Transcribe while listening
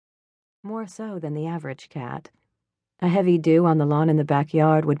more so than the average cat. A heavy dew on the lawn in the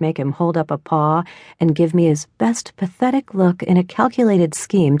backyard would make him hold up a paw and give me his best pathetic look in a calculated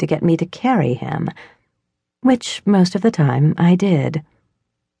scheme to get me to carry him, which most of the time I did.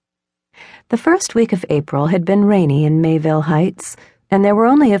 The first week of April had been rainy in Mayville Heights, and there were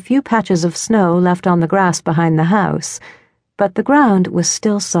only a few patches of snow left on the grass behind the house, but the ground was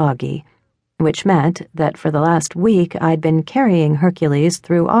still soggy, which meant that for the last week I'd been carrying Hercules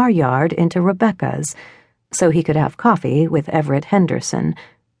through our yard into Rebecca's, so he could have coffee with Everett Henderson,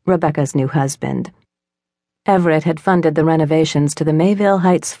 Rebecca's new husband. Everett had funded the renovations to the Mayville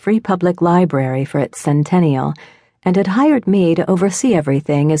Heights Free Public Library for its centennial, and had hired me to oversee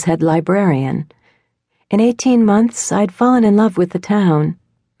everything as head librarian. In 18 months, I'd fallen in love with the town,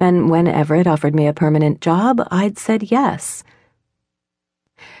 and when Everett offered me a permanent job, I'd said yes.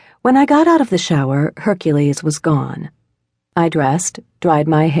 When I got out of the shower, Hercules was gone. I dressed, dried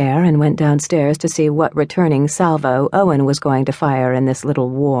my hair, and went downstairs to see what returning salvo Owen was going to fire in this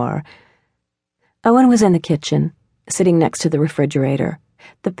little war. Owen was in the kitchen, sitting next to the refrigerator,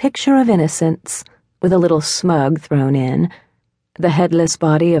 the picture of innocence, with a little smug thrown in. The headless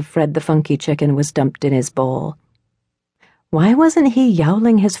body of Fred the Funky Chicken was dumped in his bowl. Why wasn't he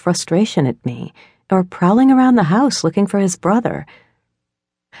yowling his frustration at me, or prowling around the house looking for his brother?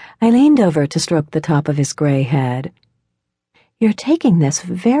 I leaned over to stroke the top of his gray head. "You're taking this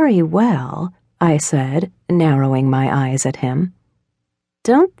very well," I said, narrowing my eyes at him.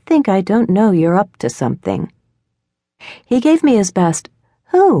 "Don't think I don't know you're up to something." He gave me his best,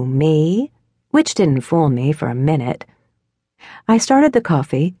 "Who, me?" which didn't fool me for a minute. I started the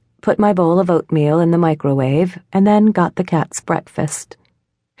coffee, put my bowl of oatmeal in the microwave, and then got the cat's breakfast.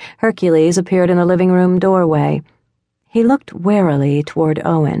 Hercules appeared in the living room doorway. He looked warily toward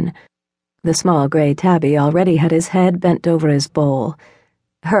Owen. The small gray tabby already had his head bent over his bowl.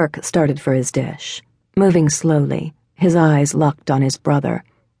 Herc started for his dish, moving slowly, his eyes locked on his brother.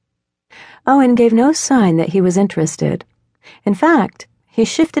 Owen gave no sign that he was interested. In fact, he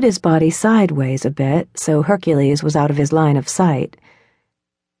shifted his body sideways a bit so Hercules was out of his line of sight.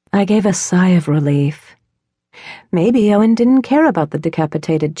 I gave a sigh of relief. Maybe Owen didn't care about the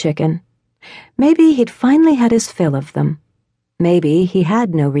decapitated chicken. Maybe he'd finally had his fill of them. Maybe he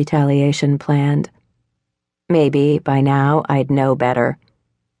had no retaliation planned. Maybe, by now, I'd know better.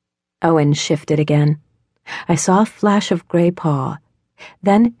 Owen shifted again. I saw a flash of gray paw.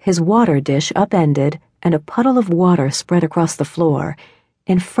 Then his water dish upended, and a puddle of water spread across the floor,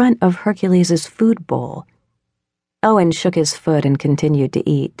 in front of Hercules's food bowl. Owen shook his foot and continued to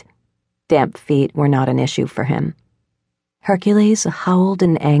eat. Damp feet were not an issue for him. Hercules howled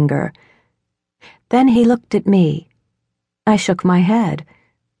in anger. Then he looked at me. I shook my head.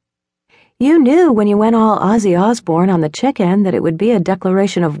 "You knew when you went all Ozzy Osbourne on the chicken that it would be a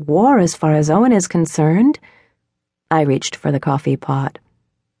declaration of war as far as Owen is concerned." I reached for the coffee pot.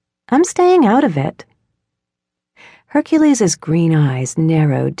 "I'm staying out of it." Hercules's green eyes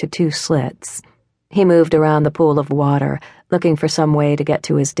narrowed to 2 slits. He moved around the pool of water, looking for some way to get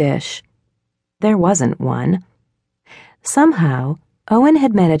to his dish. There wasn't one. Somehow, Owen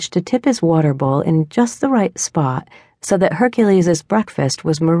had managed to tip his water bowl in just the right spot so that Hercules's breakfast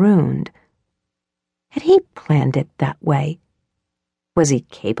was marooned. Had he planned it that way? Was he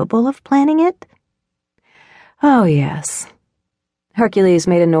capable of planning it? Oh, yes. Hercules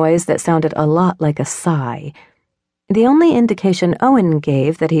made a noise that sounded a lot like a sigh. The only indication Owen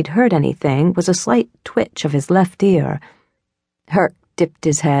gave that he'd heard anything was a slight twitch of his left ear. Herc dipped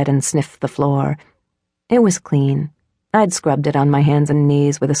his head and sniffed the floor. It was clean. I'd scrubbed it on my hands and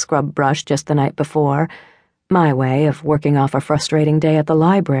knees with a scrub brush just the night before, my way of working off a frustrating day at the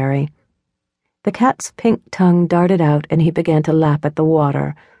library. The cat's pink tongue darted out and he began to lap at the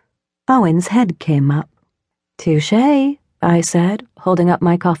water. Owen's head came up. "Touché," I said, holding up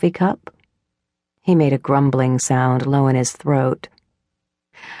my coffee cup. He made a grumbling sound low in his throat.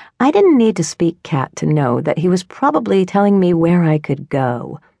 I didn't need to speak cat to know that he was probably telling me where I could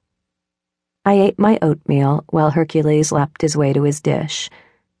go. I ate my oatmeal while Hercules lapped his way to his dish.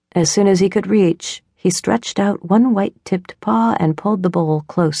 As soon as he could reach, he stretched out one white-tipped paw and pulled the bowl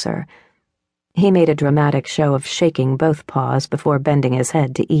closer. He made a dramatic show of shaking both paws before bending his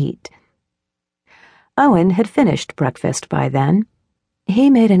head to eat. Owen had finished breakfast by then.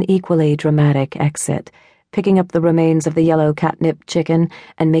 He made an equally dramatic exit, picking up the remains of the yellow catnip chicken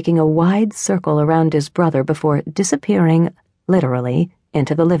and making a wide circle around his brother before disappearing, literally,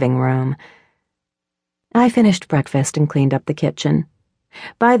 into the living room. I finished breakfast and cleaned up the kitchen.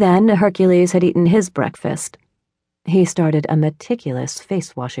 By then, Hercules had eaten his breakfast. He started a meticulous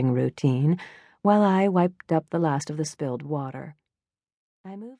face-washing routine while I wiped up the last of the spilled water. I moved